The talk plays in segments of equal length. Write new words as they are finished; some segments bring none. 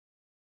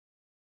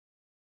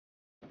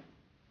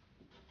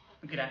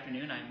Good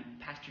afternoon. I'm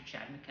Pastor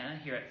Chad McKenna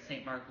here at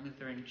St. Mark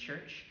Lutheran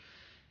Church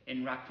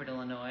in Rockford,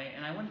 Illinois,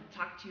 and I want to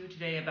talk to you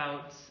today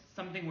about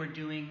something we're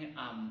doing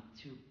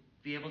to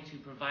be able to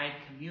provide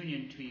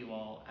communion to you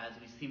all as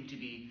we seem to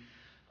be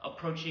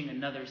approaching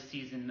another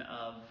season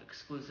of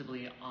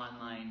exclusively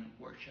online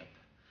worship.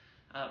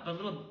 But a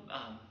little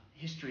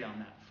history on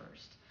that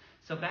first.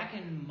 So back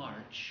in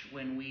March,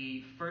 when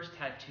we first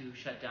had to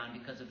shut down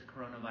because of the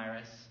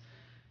coronavirus,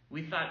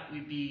 we thought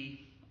we'd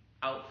be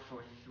out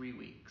for 3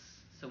 weeks.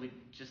 So we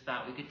just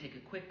thought we could take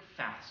a quick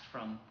fast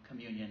from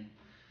communion.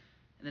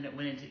 And then it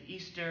went into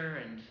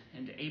Easter and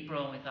into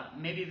April, and we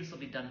thought maybe this will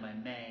be done by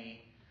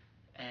May.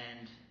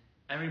 And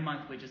every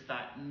month we just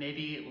thought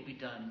maybe it will be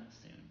done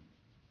soon.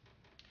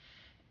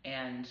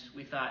 And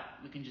we thought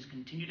we can just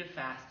continue to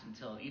fast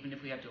until, even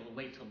if we have to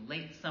wait till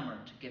late summer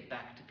to get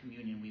back to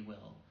communion, we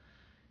will.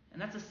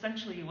 And that's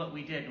essentially what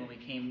we did when we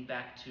came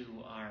back to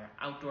our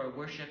outdoor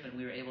worship and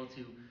we were able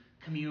to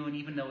commune,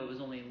 even though it was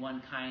only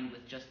one kind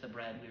with just the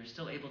bread. We were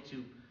still able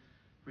to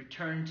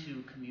return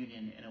to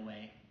communion in a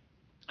way.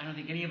 I don't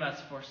think any of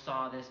us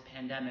foresaw this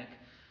pandemic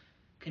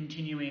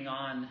continuing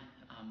on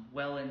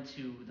well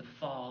into the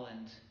fall,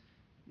 and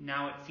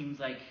now it seems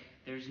like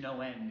there's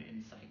no end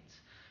in sight.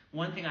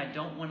 One thing I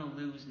don't want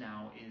to lose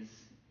now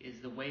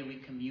is the way we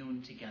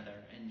commune together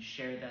and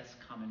share this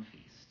common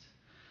feast.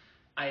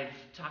 I've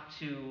talked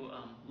to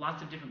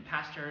lots of different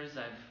pastors.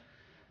 I've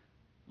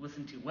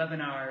listened to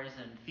webinars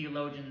and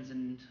theologians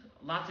and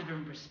lots of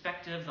different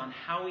perspectives on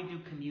how we do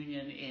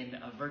communion in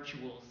a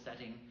virtual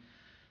setting.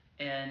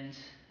 And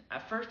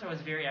at first I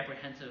was very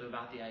apprehensive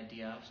about the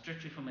idea,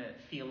 strictly from a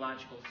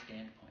theological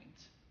standpoint.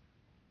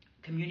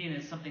 Communion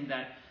is something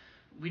that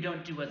we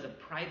don't do as a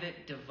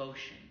private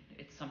devotion.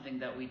 It's something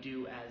that we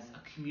do as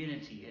a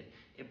community.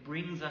 It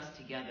brings us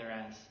together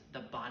as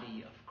the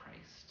body of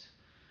Christ.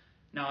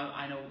 Now,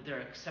 I know there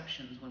are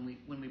exceptions when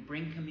we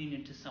bring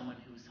communion to someone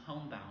who's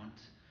homebound,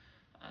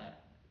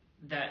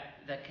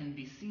 that can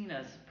be seen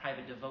as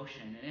private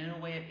devotion. And in a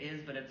way it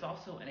is, but it's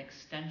also an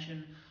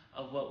extension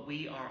of what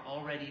we are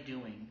already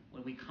doing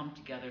when we come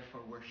together for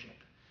worship.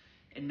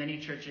 In many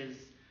churches,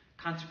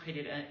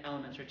 consecrated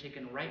elements are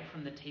taken right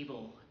from the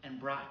table and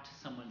brought to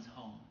someone's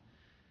home.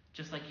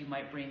 Just like you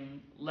might bring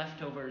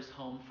leftovers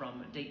home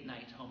from a date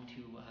night home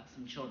to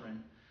some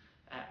children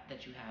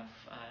that you have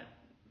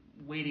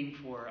waiting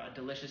for a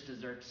delicious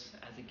dessert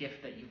as a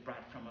gift that you've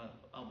brought from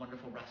a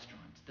wonderful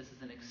restaurant. This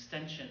is an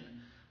extension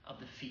of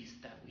the feast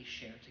that we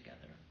share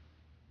together.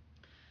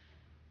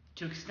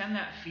 To extend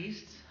that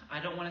feast,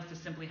 I don't want us to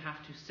simply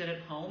have to sit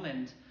at home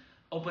and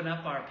open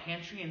up our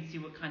pantry and see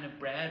what kind of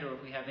bread, or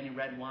if we have any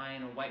red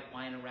wine or white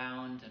wine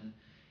around, and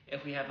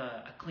if we have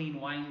a clean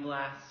wine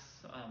glass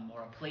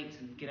or a plate,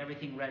 and get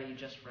everything ready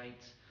just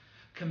right.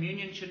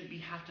 Communion shouldn't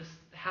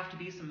have to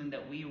be something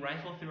that we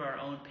rifle through our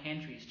own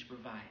pantries to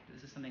provide.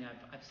 This is something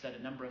I've said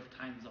a number of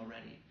times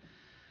already.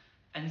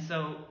 And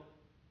so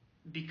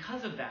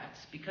because of that,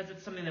 because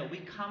it's something that we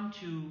come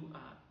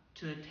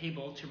to the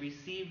table to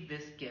receive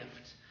this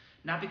gift,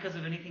 not because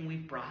of anything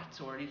we've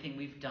brought or anything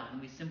we've done,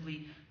 we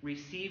simply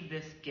receive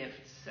this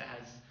gift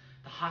as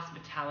the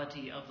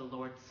hospitality of the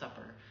Lord's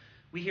Supper.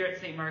 We here at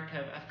St. Mark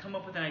have come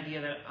up with an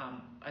idea that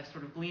I've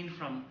sort of gleaned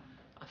from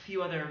a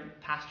few other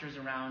pastors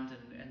around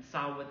and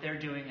saw what they're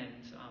doing,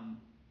 and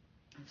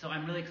so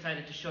I'm really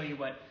excited to show you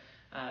what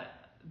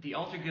the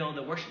Altar Guild,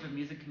 the Worship and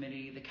Music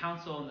Committee, the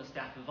council, and the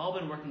staff have all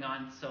been working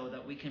on so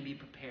that we can be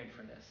prepared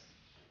for this.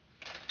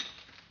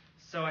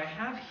 So I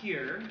have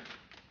here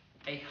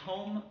a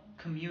home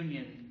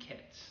communion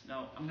kit.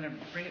 Now I'm going to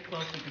bring it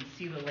close so you can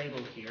see the label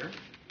here.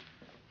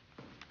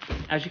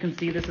 As you can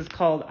see, this is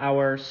called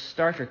our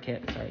starter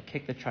kit. Sorry,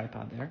 kick the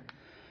tripod there.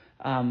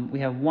 We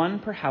have one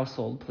per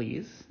household,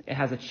 please. It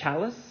has a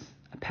chalice,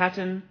 a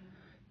paten,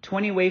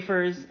 20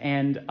 wafers,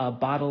 and a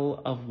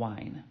bottle of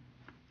wine.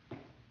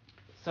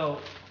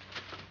 So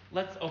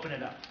let's open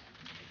it up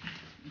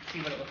and see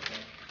what it looks like.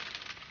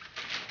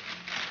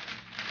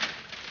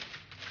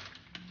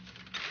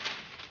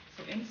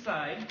 So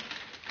inside,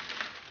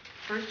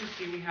 first you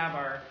see we have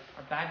our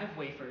bag of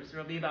wafers. There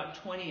will be about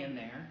 20 in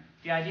there.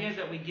 The idea is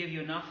that we give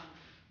you enough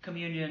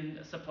communion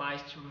supplies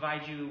to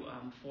provide you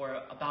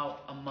for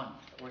about a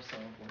month or so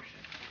of worship.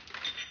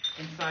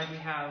 Inside we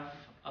have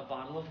a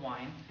bottle of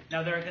wine.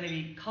 Now they're going to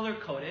be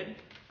color-coded,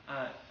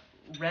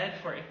 red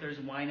for if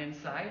there's wine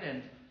inside,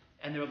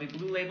 and there will be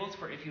blue labels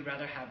for if you'd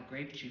rather have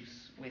grape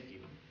juice with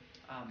you.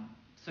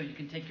 So you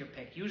can take your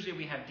pick. Usually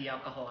we have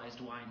de-alcoholized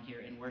wine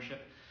here in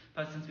worship,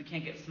 but since we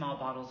can't get small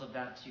bottles of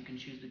that, you can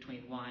choose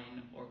between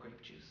wine or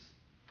grape juice.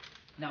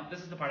 Now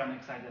this is the part I'm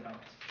excited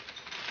about.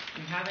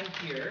 We have in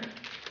here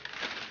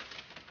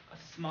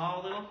a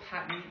small little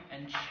paten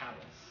and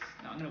chalice.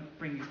 Now I'm going to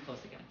bring these close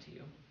again to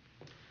you.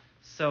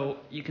 So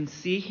you can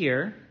see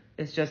here,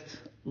 it's just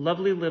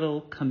lovely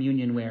little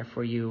communionware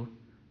for you.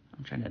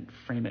 I'm trying to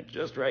frame it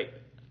just right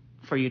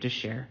for you to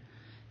share.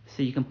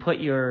 So you can put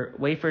your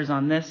wafers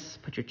on this,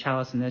 put your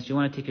chalice in this. You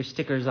want to take your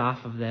stickers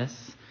off of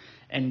this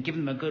and give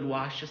them a good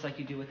wash, just like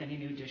you do with any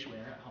new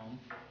dishware at home.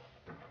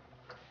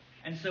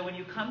 And so when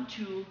you come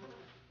to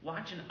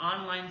watch an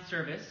online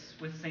service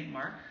with St.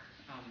 Mark.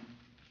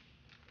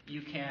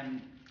 You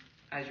can,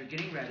 as you're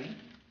getting ready,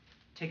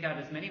 take out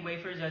as many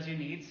wafers as you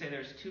need. Say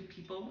there's 2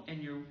 people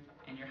in your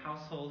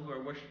household who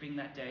are worshiping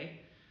that day.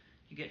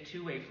 You get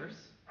 2 wafers.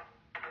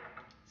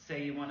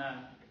 Say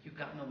you've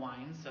gotten the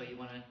wine, so you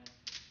want to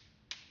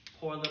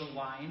pour a little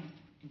wine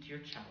into your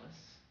chalice.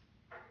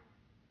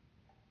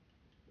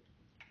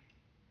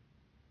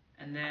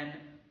 And then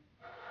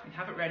you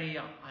have it ready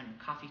on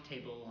your coffee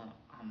table,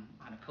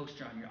 on a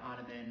coaster on your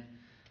ottoman,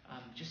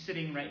 just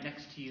sitting right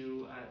next to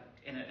you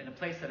in a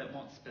place that it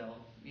won't spill.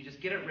 You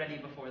just get it ready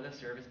before the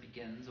service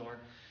begins, or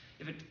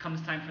if it comes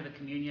time for the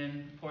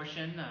communion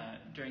portion,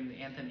 during the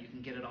anthem, you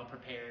can get it all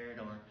prepared,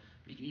 or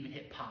you can even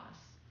hit pause.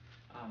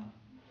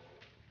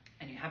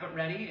 And you have it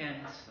ready,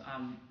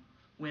 and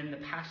when the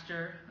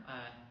pastor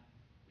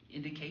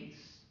indicates,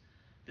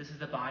 this is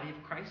the body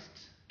of Christ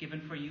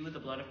given for you, the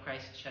blood of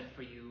Christ shed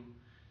for you,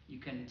 you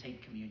can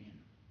take communion.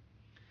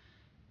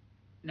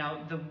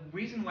 Now, the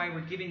reason why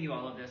we're giving you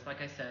all of this,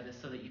 like I said, is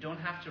so that you don't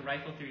have to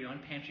rifle through your own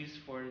pantries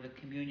for the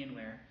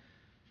communionware,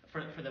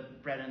 for the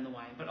bread and the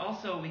wine. But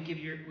also, we're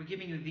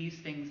giving you these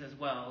things as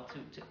well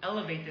to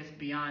elevate this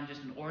beyond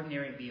just an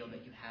ordinary meal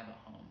that you have at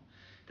home.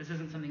 This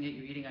isn't something that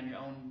you're eating on your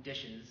own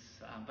dishes,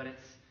 but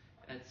it's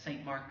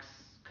St. Mark's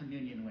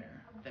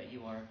communionware that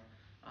you are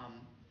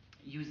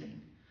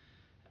using.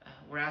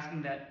 We're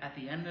asking that at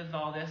the end of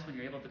all this, when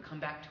you're able to come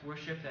back to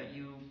worship, that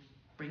you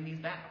bring these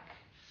back.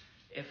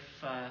 If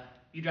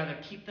you'd rather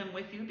keep them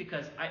with you,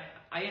 because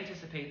I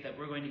anticipate that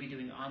we're going to be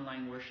doing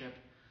online worship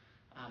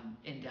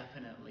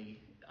indefinitely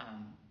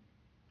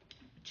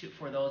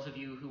for those of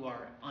you who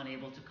are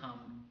unable to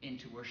come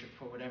into worship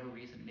for whatever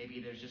reason. Maybe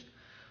there's just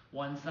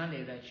one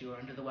Sunday that you are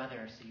under the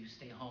weather, so you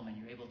stay home and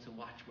you're able to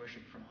watch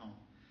worship from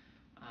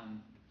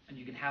home. And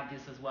you can have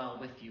this as well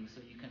with you,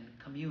 so you can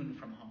commune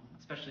from home,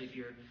 especially if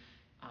you're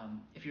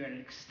in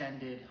an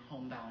extended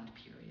homebound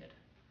period.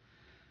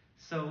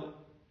 So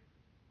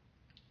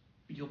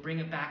you'll bring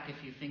it back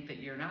if you think that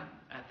you're not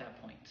at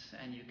that point,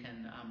 and you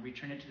can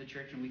return it to the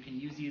church, and we can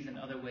use these in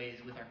other ways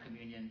with our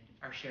communion,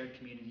 our shared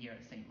communion here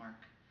at St. Mark.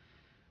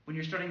 When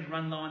you're starting to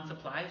run low on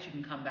supplies, you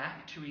can come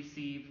back to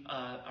receive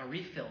a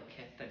refill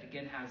kit that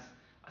again has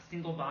a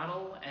single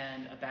bottle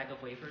and a bag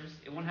of wafers.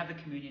 It won't have the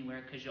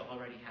communionware because you'll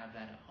already have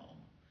that at home.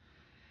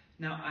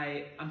 Now,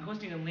 I'm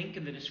posting a link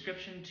in the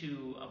description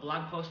to a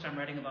blog post I'm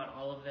writing about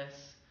all of this,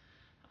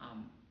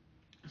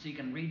 so you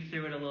can read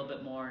through it a little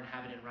bit more and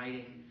have it in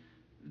writing.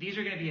 These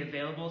are going to be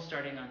available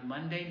starting on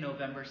Monday,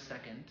 November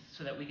 2nd,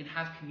 so that we can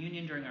have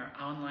communion during our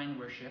online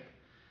worship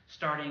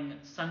starting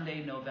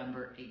Sunday,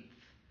 November 8th.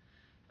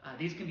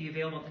 These can be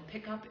available to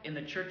pick up in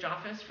the church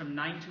office from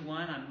 9 to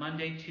 1 on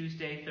Monday,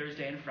 Tuesday,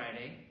 Thursday, and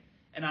Friday,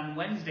 and on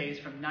Wednesdays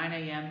from 9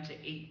 a.m. to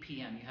 8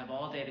 p.m. You have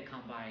all day to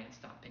come by and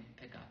stop and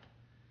pick up.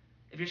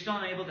 If you're still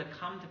unable to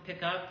come to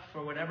pick up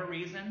for whatever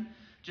reason,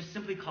 just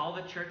simply call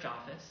the church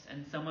office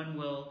and someone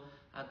will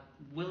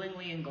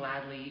willingly and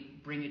gladly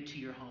bring it to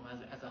your home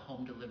as a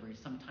home delivery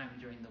sometime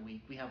during the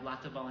week. We have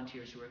lots of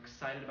volunteers who are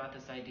excited about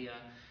this idea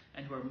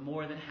and who are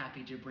more than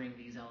happy to bring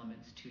these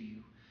elements to you.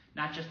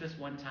 Not just this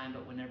one time,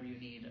 but whenever you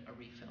need a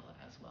refill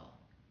as well.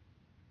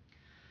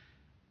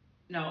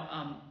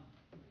 Now,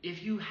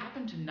 if you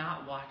happen to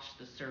not watch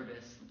the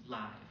service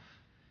live,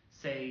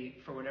 say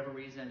for whatever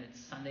reason it's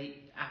Sunday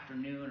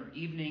afternoon or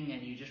evening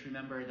and you just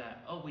remember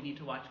that, we need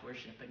to watch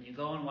worship, and you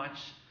go and watch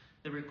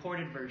the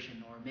recorded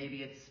version, or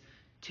maybe it's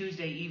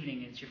Tuesday evening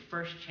and it's your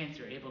first chance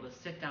you're able to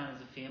sit down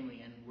as a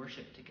family and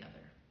worship together.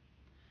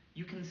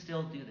 You can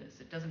still do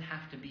this. It doesn't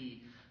have to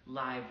be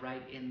live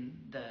right in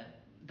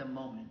the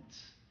moment.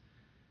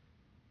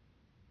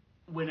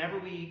 Whenever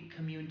we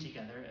commune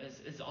together, as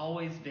has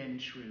always been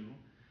true,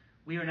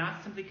 we are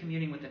not simply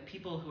communing with the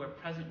people who are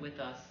present with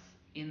us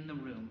in the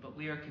room, but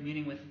we are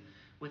communing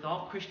with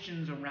all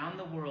Christians around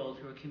the world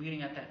who are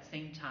communing at that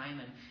same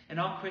time, and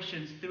all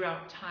Christians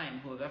throughout time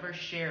who have ever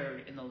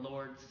shared in the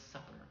Lord's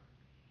Supper.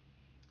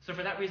 So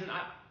for that reason,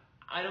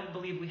 I don't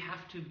believe we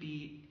have to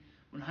be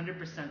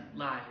 100%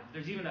 live.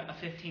 There's even a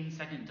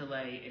 15-second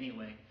delay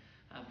anyway,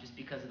 just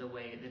because of the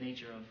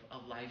nature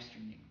of live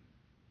streaming.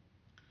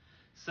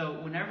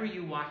 So whenever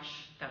you watch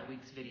that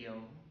week's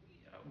video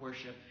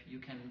worship, you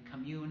can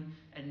commune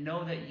and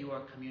know that you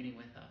are communing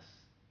with us.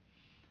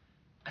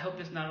 I hope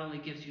this not only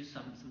gives you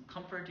some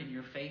comfort in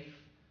your faith,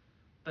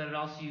 but it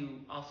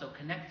also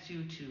connects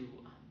you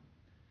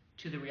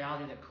to the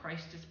reality that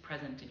Christ is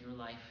present in your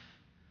life,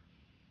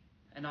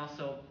 and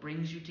also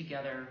brings you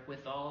together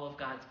with all of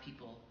God's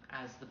people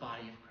as the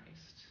body of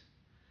Christ.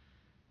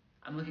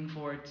 I'm looking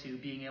forward to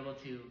being able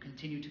to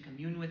continue to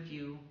commune with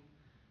you.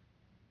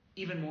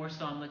 Even more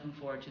so, I'm looking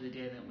forward to the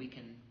day that we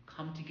can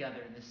come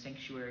together in this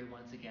sanctuary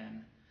once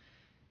again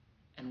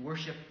and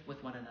worship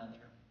with one another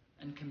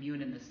and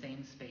commune in the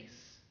same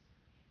space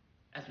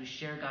as we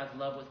share God's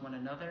love with one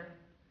another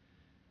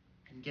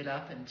and get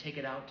up and take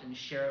it out and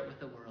share it with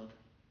the world,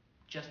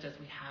 just as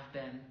we have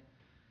been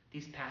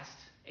these past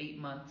 8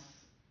 months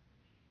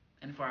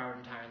and for our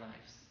entire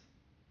lives.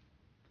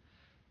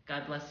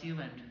 God bless you,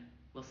 and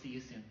we'll see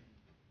you soon.